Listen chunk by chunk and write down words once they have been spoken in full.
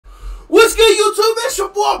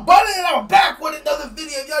your boy Butta, and I'm back with another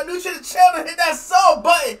video. If y'all new to the channel, hit that sub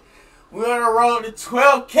button. We're on the road to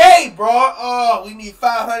 12K, bro. Oh, we need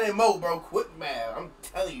 500 more, bro. Quick math. I'm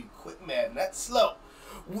telling you, quick math. Not slow.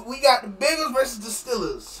 We got the Bengals versus the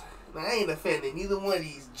Steelers. Now, I ain't offending neither one of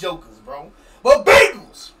these jokers, bro. But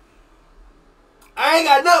Bengals, I ain't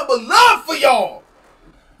got nothing but love for y'all.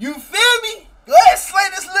 You feel me? Go ahead and slay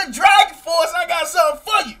this little dragon for us. I got something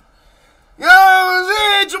for you. You know what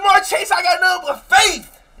I'm saying? Jamar Chase, I got nothing but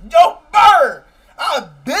faith. Joe Burr,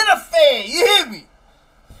 I've been a fan. You hear me?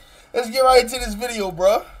 Let's get right into this video,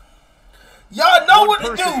 bro. Y'all know what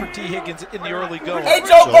to do. For T. Higgins in the early going. Hey,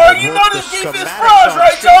 Joe Burr, you know this defense froze,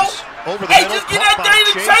 right, Joe? Hey, just get that thing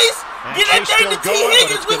to Chase. Get that thing to T.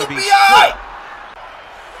 Higgins. We can be all right.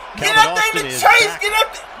 Get that thing to Chase. Get that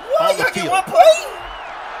thing. What? You get one play?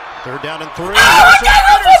 Third down and 3. Oh, I got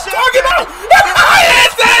what I'm talking about.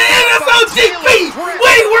 That's on GP. We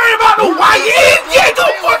ain't worried about the YNs. You ain't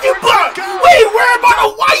gonna fucking block. We ain't worried about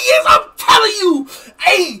the YNs. I'm telling you.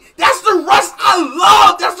 Hey, that's the Russ I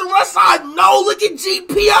love. That's the Russ I know. Look at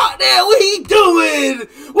GP out there. What he doing?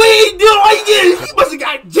 What he doing? He must have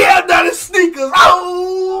got jammed out his sneakers.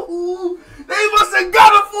 Oh, they must have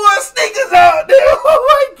got him for his sneakers out there. Oh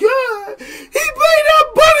my God. He played that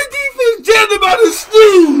Butta defense, jammed him out his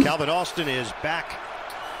shoes. Calvin Austin is back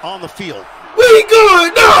on the field. Where he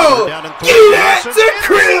going? No. Give that to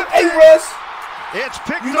crib. Hey, Russ. It's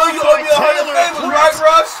picked you know you owe me 100 favors, right,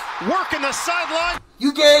 Russ? Working the sideline.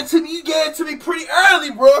 You gave it to me pretty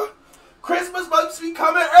early, bro. Christmas must be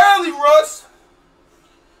coming early, Russ.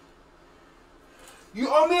 You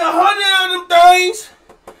owe me 100 of them things.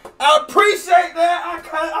 I appreciate that. I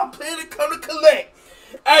plan to come to collect.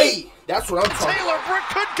 Hey, that's what I'm talking Taylor about. Brick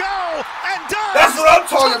could go and does. That's what I'm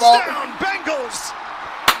talking Touchdown, about. Bengals.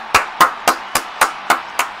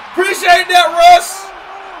 Appreciate that, Russ.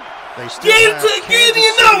 They still give me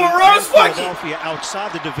another one, Russ. Fuck it. Philadelphia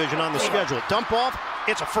outside the division on the schedule. Dump off.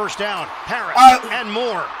 It's a first down. Harris and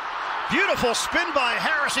more. Beautiful spin by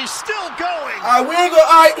Harris. He's still going. All right, we ain't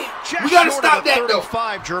gonna. We gotta stop that though.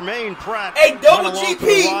 35. Jermaine Pratt. Hey, double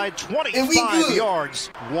GP. Ride, 25 and we good. Yards.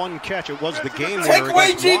 One catch. It was the game. Take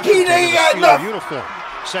away GP. They ain't got enough. Uniform.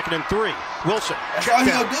 2nd and 3. Wilson. That's all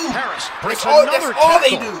he gonna do. Harris breaks that's another all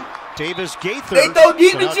tackle. They do. Davis Gaither. They throw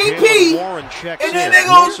deep to GP, and then they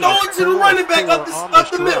gonna throw it to the running back up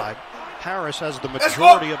the middle. Harris has the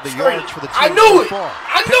majority of the yards for the team. I knew it. So far.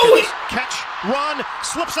 I knew it. Catch, run,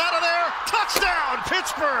 slips out of there. Touchdown,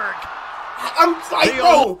 Pittsburgh. I'm like,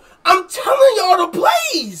 bro, I'm telling y'all the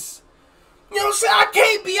plays. You know what I'm saying? I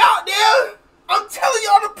can't be out there. I'm telling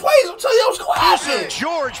y'all the plays. I'm telling y'all what's gonna happen.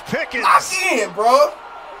 George Pickens. Lock in, bro.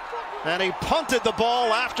 And he punted the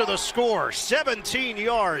ball after the score. 17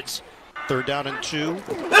 yards. 3rd down and 2.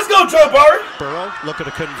 Let's go, Joe Burr. Burrow looking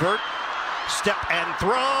to convert. Step and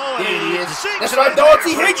throw. And there he is. That's what I thought,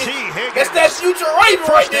 T. Higgins. That's that future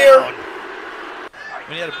rifle right there.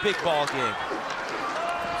 When he had a big ball game.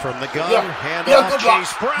 From the gun, hand off, good block.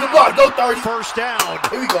 Chase Brown. Good block, go 30. First down.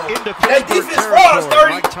 Here we go. Into that Pittsburgh defense froze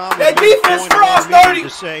 30. That defense froze 30. To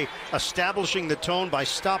say, establishing the tone by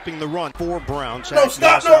stopping the run for Browns. No,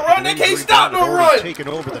 stop no run. They can't stop no run. Taking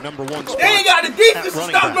over the #1 spot. They ain't got the defense to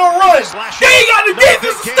stop no run. They ain't got the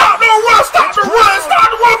defense to stop no run. Stop the run. Stop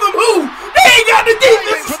the run from who? They ain't got the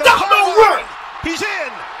defense to stop no run. He's in.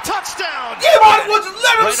 Touchdown. You might as well just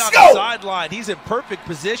let him right go. On the sideline. He's in perfect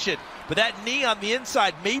position. But that knee on the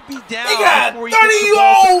inside may be down. They got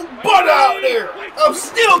 30-year-old butt out there. I'm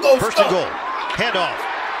still going to First and goal. Hand off.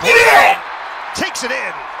 Yeah. Takes it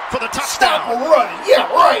in for the touchdown. Stop a run.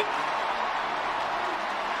 Yeah, right.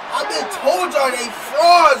 I've been told y'all they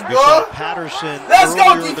frauds, bro. Patterson. Let's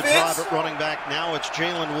go, defense. The private running back. Now it's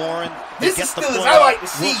Jalen Warren. This is still as I like to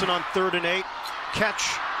see. Wilson on 3rd and 8.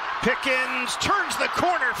 Catch. Pickens turns the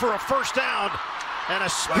corner for a first down. And a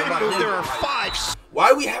spin move. There are 5.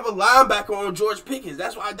 Why we have a linebacker on George Pickens?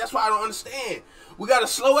 That's why I don't understand. We got a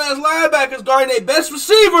slow-ass linebackers guarding their best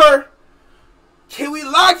receiver. Can we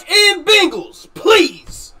lock in Bengals,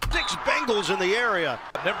 please? 6 Bengals in the area.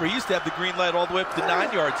 Remember, he used to have the green light all the way up to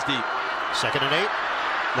 9 yards deep. 2nd and 8.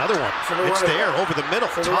 Another one. It's there over the middle.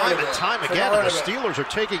 Time and time again. And the Steelers are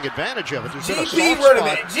taking advantage of it. GP running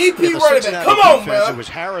back. GP running back. Come on, man. It was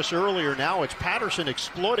Harris earlier. Now it's Patterson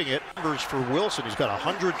exploiting it. Numbers for Wilson. He's got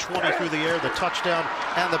 120 through the air, the touchdown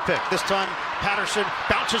and the pick. This time, Patterson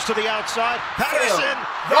bounces to the outside. Patterson.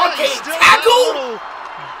 Y'all can't tackle.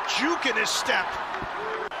 Juke in his step.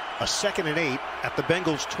 A 2nd and 8 at the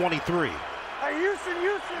Bengals 23.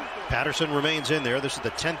 Patterson remains in there. This is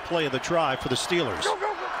the 10th play of the drive for the Steelers.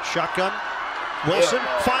 Shotgun. Wilson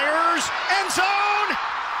fires. End zone.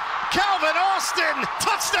 Calvin Austin.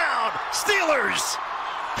 Touchdown. Steelers.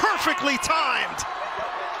 Perfectly timed.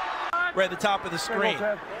 Right at the top of the screen.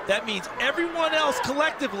 That means everyone else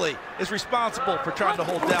collectively is responsible for trying to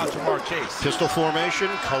hold down Jamar Chase. Pistol formation,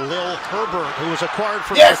 Khalil Herbert, who was acquired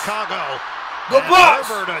from Yes. Chicago. Good blocks.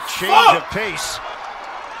 Herbert, a change of pace.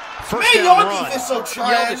 First Man, down y'all run. defense so Yelled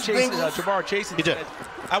trash, at Chase, Bengals. Jamar Chase. He did.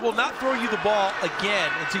 I will not throw you the ball again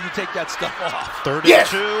until you take that stuff off. 32.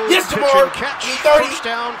 Yes. Yes, pitch Jamar. and catch. 30. First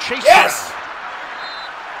down, Chase Yes. Brown.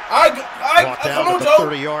 Brought Come down on, at the Joe.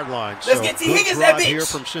 30-yard line. Let's So get T. good Higgins that drive here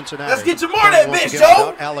bitch. from Cincinnati. Let's get Jamar that Once bitch, again Joe.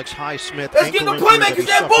 without Alex Highsmith. Let's get the ankle injury playmakers he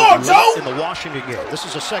that suffered ball, late Joe. in the Washington game. This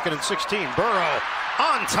is a 2nd and 16. Burrow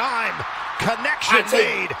on time. Connection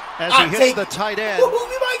made as he hits the tight end. We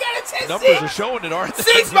might got a test. Numbers are showing it, aren't they?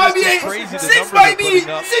 6 might be crazy. Six might be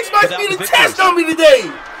the test on me today.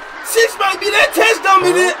 6 might be that test on me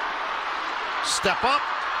today. Step up,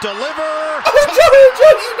 deliver.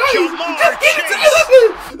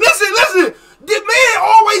 Listen. The man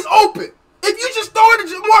always open. If you just throw it to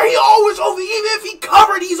Jamar, he always open. Even if he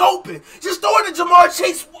covered, he's open. Just throw it to Jamar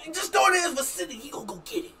Chase. Just throw it in his vicinity. He gonna go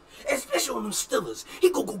get it. Especially on them Steelers. He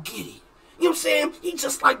gonna go get it. You know what I'm saying? He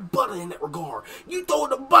just like Butter in that regard. You throw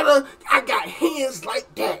the Butter, I got hands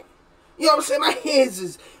like that. You know what I'm saying? My hands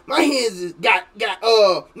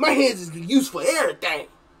is used for everything.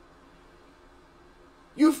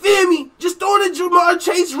 You feel me? Just throw it in Jamar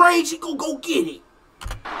Chase range, he gonna go get it.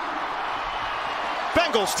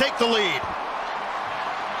 Bengals take the lead.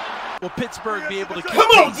 Will Pittsburgh be able to keep Come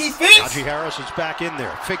on, pace? defense! Najee Harris is back in there.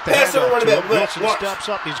 Fake the Pass it handoff running to back. him. Wilson Watch. steps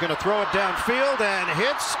up. He's going to throw it downfield and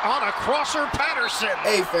hits on a crosser. Patterson.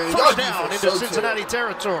 Hey, fam, y'all First down defense into so Cincinnati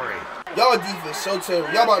territory. Y'all defense so terrible.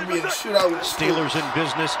 Y'all about to be in a shootout with the Steelers in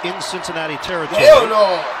business in Cincinnati territory. Hell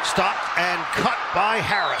no. Stopped and cut by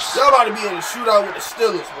Harris. Y'all about to be in a shootout with the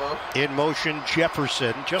Steelers, bro. In motion,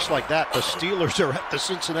 Jefferson. Just like that, the Steelers are at the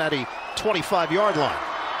Cincinnati 25-yard line.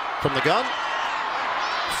 From the gun,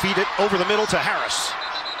 feed it over the middle to Harris.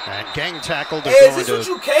 And gang tackle to Hey, is this what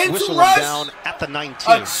you came to, whistle him Russ? down at the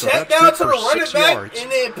 19. A So check that's down good to the for running 6 back yards.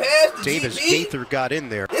 and then pass the Davis GB? Gaither got in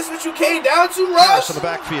there. This what you came down to, Harris Russ? in the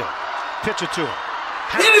backfield. Pitch it to him.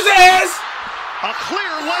 Hit his ass! A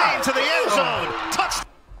clear lane to the end zone. Touch.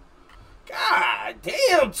 God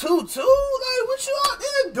damn, Tutu. Like, what you out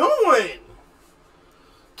there doing?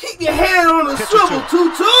 Keep your head on the Pitch it swivel, to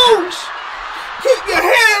Tutu. Keep your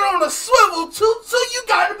head on the swivel, Tutu. You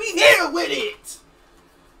gotta be here with it.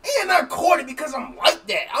 And I caught it because I'm like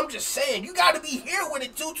that. I'm just saying, you gotta be here with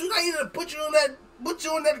it, Tutu. I need to put you on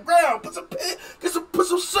that ground. Put some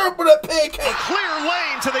syrup on that pancake. A clear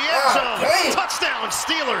lane to the end zone. Damn. Touchdown,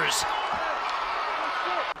 Steelers.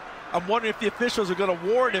 I'm wondering if the officials are going to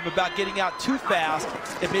warn him about getting out too fast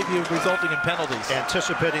and maybe resulting in penalties.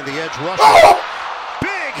 Anticipating the edge rusher. Oh!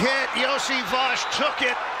 Big hit. Yossi Vosh took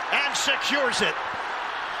it and secures it.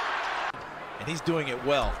 And he's doing it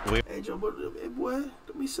well. Hey, Joe, boy,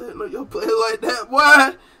 don't be saying no, y'all play like that,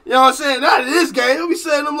 boy. You know what I'm saying? Not in this game. Don't be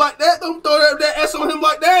saying them like that. Don't throw that S on him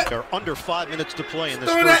like that. They're under 5 minutes to play in this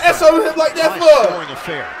Throwing first that S half. on him like that High for. scoring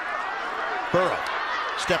affair. Burrow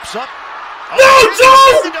steps up. No,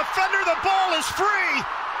 Joe! The defender, the ball is free.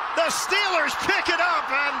 The Steelers pick it up,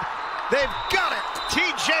 and they've got it.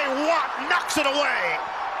 T.J. Watt knocks it away.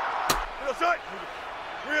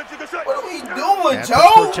 What are we doing, And Joe?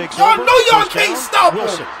 Pittsburgh takes Y'all over. know y'all First can't down, stop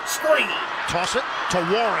Wilson. him. Screen. Toss it to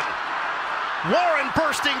Warren. Warren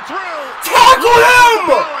bursting through. Tackle him!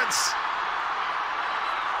 Balance.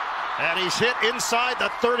 And he's hit inside the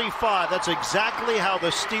 35. That's exactly how the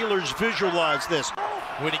Steelers visualize this.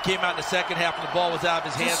 When he came out in the second half and the ball was out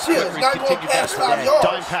of his hands, Shit, quickly not going continued past that 5 play. yards.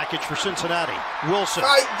 Dime package for Cincinnati. Wilson.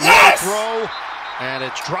 Yes! Throw. And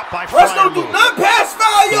it's dropped by Russ don't do Fryer. nothing past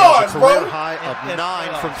 5 He has yards, a career bro. high of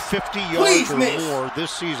 9 from 50 yards Please or miss. more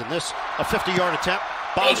this season. This a 50-yard attempt.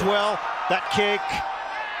 Boswell, that kick,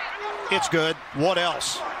 it's good. What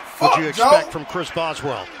else would you expect from Chris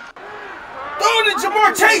Boswell? Throw it to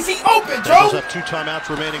Jamar Chase. He open, Bengals Joe. have 2 timeouts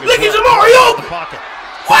remaining. Look as at well. Jamar. He The open. pocket.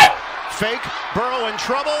 What? Fake. Burrow in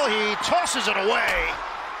trouble. He tosses it away.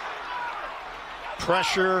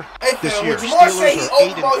 Pressure Hey, this fam, year. when Jamar say he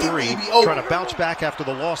Steelers open, are bro, he 8-3, really be open. trying to bounce back after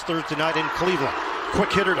the loss Thursday night in Cleveland.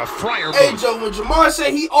 Quick hitter to Fryer. Hey, Joe, when Jamar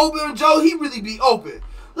say he open, Joe, he really be open.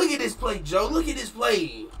 Look at this play, Joe. Look at this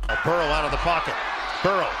play. Burrow out of the pocket.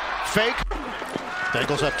 Burrow. Fake.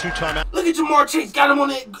 Bengals have 2 timeouts. Look at Jamar Chase. Got him on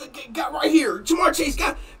that. Got right here. Jamar Chase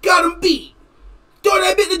got him beat. Throw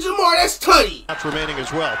that bit to Jamar. That's tutty. That's remaining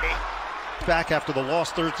as well. Back after the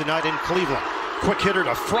loss Thursday night in Cleveland. Quick hitter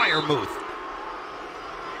to Freiermuth.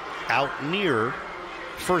 Out near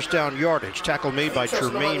first down yardage. Tackle made by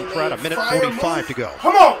Jermaine Pratt. 1:45 to go.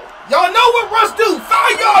 Come on. Y'all know what Russ do.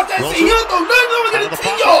 5 yards. That's it. Wilson. He don't go nothing over Out to of the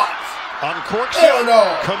 10 pocket. Uncorks Hell it.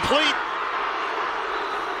 no. Complete.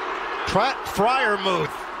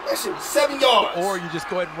 Freiermuth. That shit was 7 yards. Or you just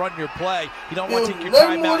go ahead and run your play. You don't want to take your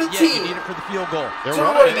Nothing time more out than yet. You team. need it for the field goal. They're So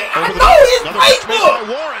running what it. I Over know his another catch made by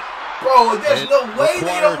playbook. Warren. Bro, there's no way they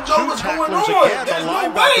Require don't know two what's going tacklers on. again. There's The no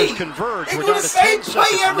linebackers way. converge. They We're do down the to same 10 play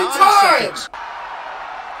seconds, every 9 time. seconds.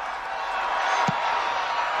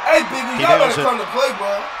 Hey, Biggie, He y'all nails better it. come to play,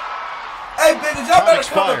 bro. Hey, Biggie, y'all Time better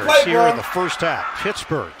come to expires play, here in bro. the first half.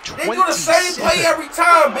 Pittsburgh, They do the same 27. play every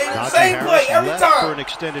time, Biggie. Najee Same play Harris every left for time. an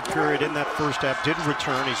extended period in that first half. Didn't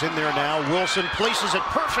return. He's in there now. Wilson places it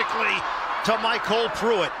perfectly to Michael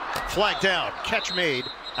Pruitt. Flag down. Catch made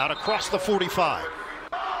out across the 45.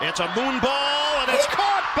 It's a moon ball, and it's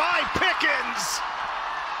caught by Pickens.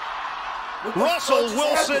 Russell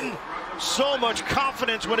Wilson, so much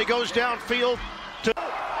confidence when he goes downfield.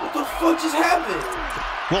 What the fuck just happened?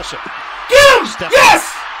 Wilson. Get him! Step Yes!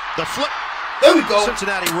 The flip. There we go.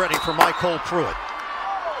 Cincinnati ready for Michael Pruitt.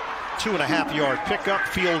 2.5-yard pickup.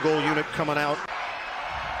 Field goal unit coming out.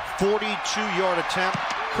 42-yard attempt.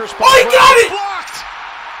 Chris Paul. Oh, he got it! Blocked.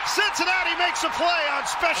 Cincinnati makes a play on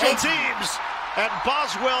special teams. And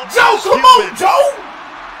Boswell. Joe, come on, Joe!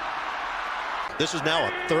 This is now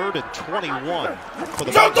a 3rd and 21 for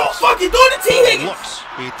the Joe, Bengals. don't fucking do it to T. Higgins. Looks.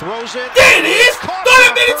 He throws it. There it is. Throw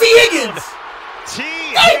that bit to T. Higgins.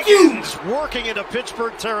 Thank Higgins working into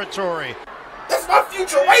Pittsburgh territory. That's my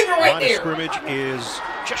future waiver right Line of there. scrimmage is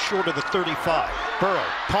just short of the 35. Burrow,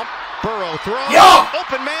 pump, Burrow throws. Yeah.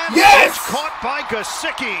 Open man. Yes. It's caught by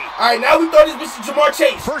Gesicki. All right, now we throw this bitch to Jamar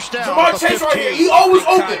Chase. First down. Jamar at the Chase right here. 15. He always Big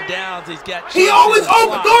open. time downs. He's got He always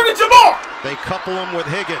open. Throw it to Jamar. They couple him with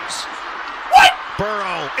Higgins. What?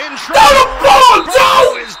 Burrow in Throw trouble. the ball, Burrow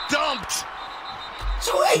Joe. is dumped.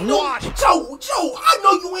 Joe, ain't no. What? Joe, I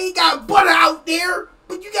know you ain't got butter out there,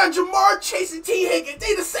 but you got Jamar Chase and T. Higgins.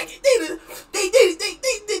 They the second. They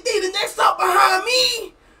the next up behind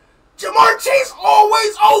me. Jamar Chase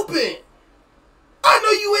always open. I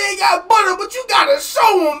know you ain't got butter, but you gotta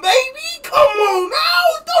show him, baby. Come on now,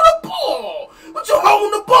 throw the ball. What you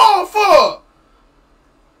holding the ball for?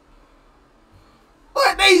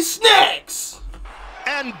 Like they snacks.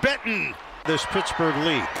 And Benton. This Pittsburgh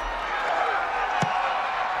lead.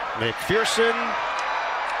 McPherson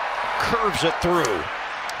curves it through.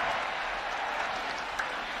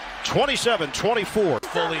 27-24.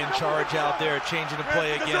 Fully in charge out there, changing the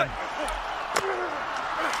play again.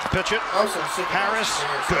 Pitch it. I'm so sick of Harris,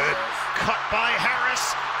 this. good. Cut by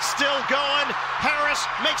Harris. Still going. Harris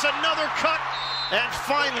makes another cut. And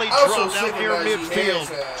finally I'm so dropped sick out of near Najee midfield.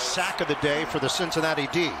 Harris. Sack of the day for the Cincinnati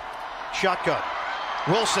D. Shotgun.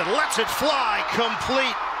 Wilson lets it fly.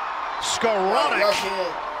 Complete. Skowronek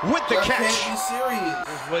with the Y'all catch. can't be serious.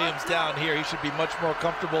 There's Williams down here. He should be much more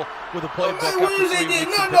comfortable with a Mike playbook after Williams 3 ain't did weeks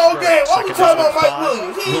in nothing all Pittsburgh. game. Why we Second talking down about and Mike 5.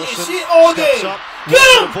 Williams? He did Wilson shit all steps game. up. Get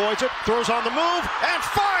Wilson him! avoids it, throws on the move, and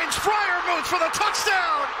finds Freiermuth for the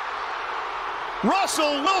touchdown.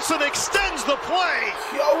 Russell Wilson extends the play.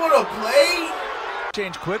 Y'all wanna play?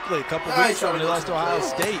 Changed quickly a couple I ain't weeks ago when he trying to lost to Ohio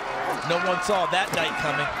State. No one saw that night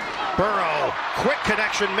coming. Burrow, quick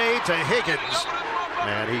connection made to Higgins.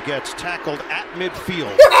 And he gets tackled at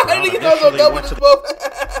midfield. Niggas also double this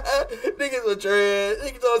motherfucker. Niggas are trash.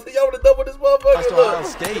 Niggas also, y'all wanna double this motherfucker? Lost to Ohio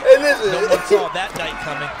State. Hey, listen. No one saw that night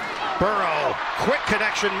coming. Burrow, quick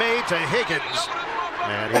connection made to Higgins.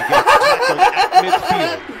 And he gets tackled at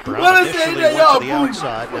midfield. Brown Let us say initially that went y'all to the booty.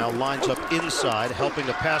 outside, now lines up inside, helping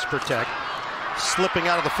to pass protect. Slipping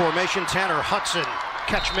out of the formation, Tanner Hudson.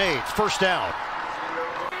 Catch made, first down.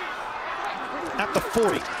 At the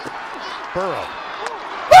 40. Burrow.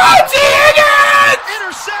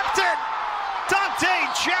 Intercepted! Dante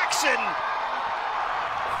Jackson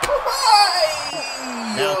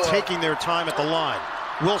now taking their time at the line.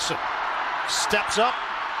 Wilson steps up.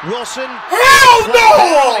 Wilson. Hell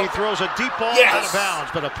no! He throws a deep ball Yes. out of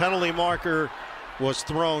bounds, but a penalty marker was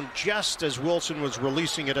thrown just as Wilson was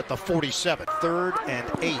releasing it at the 47. 3rd and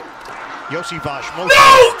 8. Josivash motion.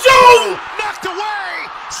 No, Joe! Knocked away!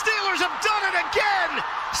 Steelers have done it again!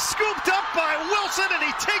 Scooped up by Wilson, and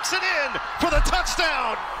he takes it in for the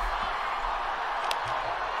touchdown!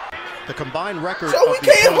 The combined record So we of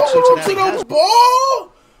the can't opponent hold on to Cincinnati the has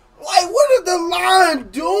ball? Like, what is the line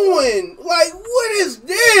doing? Like, what is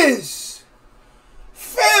this?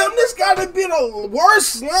 Fam, this gotta be the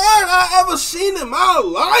worst line I ever seen in my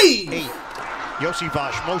life. 8.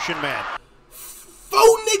 Josivash, motion man. 4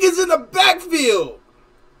 niggas in the backfield.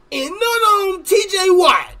 And none of them TJ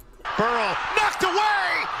Watt. Burrow knocked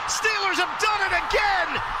away! Steelers have done it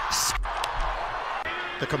again!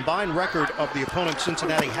 The combined record of the opponent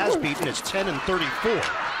Cincinnati has beaten is 10-34.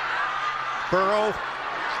 Burrow,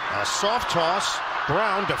 a soft toss,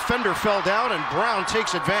 Brown, defender fell down, and Brown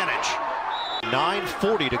takes advantage.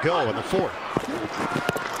 9:40 to go in the fourth.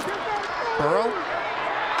 Burrow.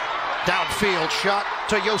 Downfield shot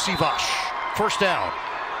to Josivash. First down.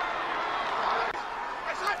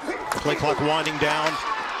 Play clock winding down.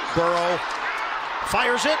 Burrow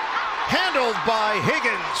fires it. Handled by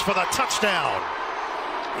Higgins for the touchdown.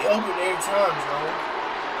 He opened 8 times,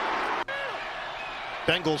 bro.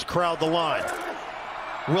 Bengals crowd the line.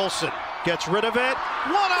 Wilson gets rid of it.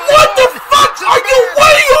 What the fuck are you?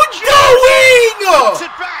 What are you doing? Puts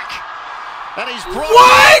it back. And he's brought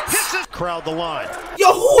What? Crowd the line.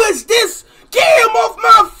 Yo, who is this? Get him off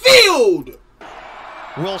my field.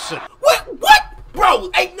 Wilson. What?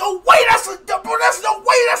 Bro, ain't no way that's a double. That's no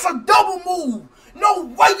way that's a double move. No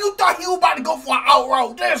way you thought he was about to go for an out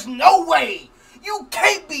route. There's no way. You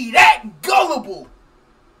can't be that gullible.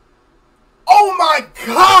 Oh my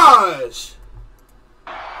gosh.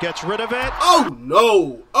 Gets rid of it. Oh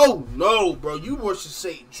no, bro. You worse than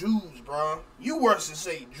St. Jude's, bro. You worse than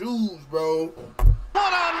St. Jude's, bro.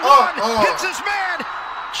 One-on-one. Hits his man.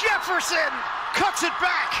 Jefferson cuts it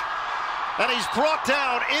back. And he's brought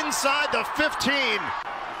down inside the 15.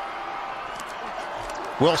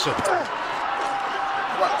 Wilson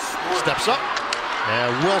steps up.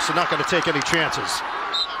 And Wilson not going to take any chances.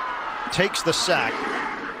 Takes the sack.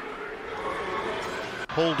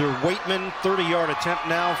 Holder Waitman, 30-yard attempt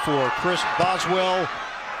now for Chris Boswell.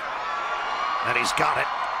 And he's got it.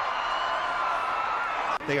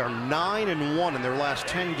 They are 9-1 in their last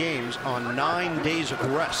 10 games on 9 days of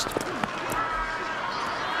rest.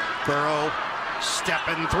 Burrow, step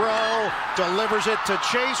and throw, delivers it to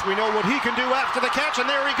Chase. We know what he can do after the catch, and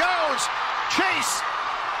there he goes. Chase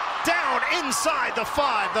down inside the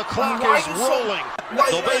 5. The clock is rolling.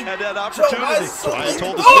 They had that opportunity. I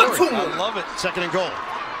told the story. I love it. Second and goal.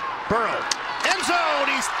 Burrow, end zone.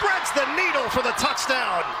 He threads the needle for the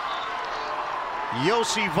touchdown.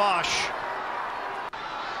 Josivash.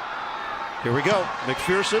 Here we go.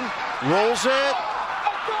 McPherson rolls it.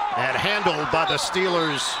 And handled by the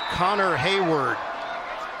Steelers, Connor Hayward.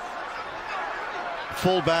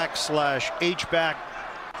 Fullback / H-back.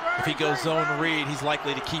 If he goes zone read, he's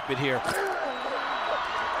likely to keep it here.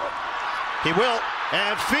 He will.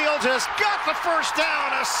 And Fields has got the first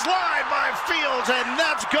down. A slide by Fields, and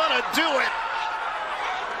that's gonna do it.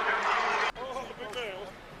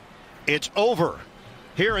 It's over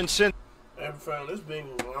here in Cincinnati. I haven't found this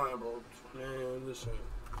Bengals line, bro. Man, listen.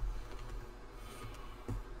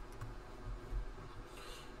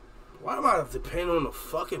 Why am I depending on the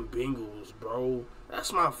fucking Bengals, bro?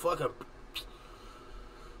 That's my fucking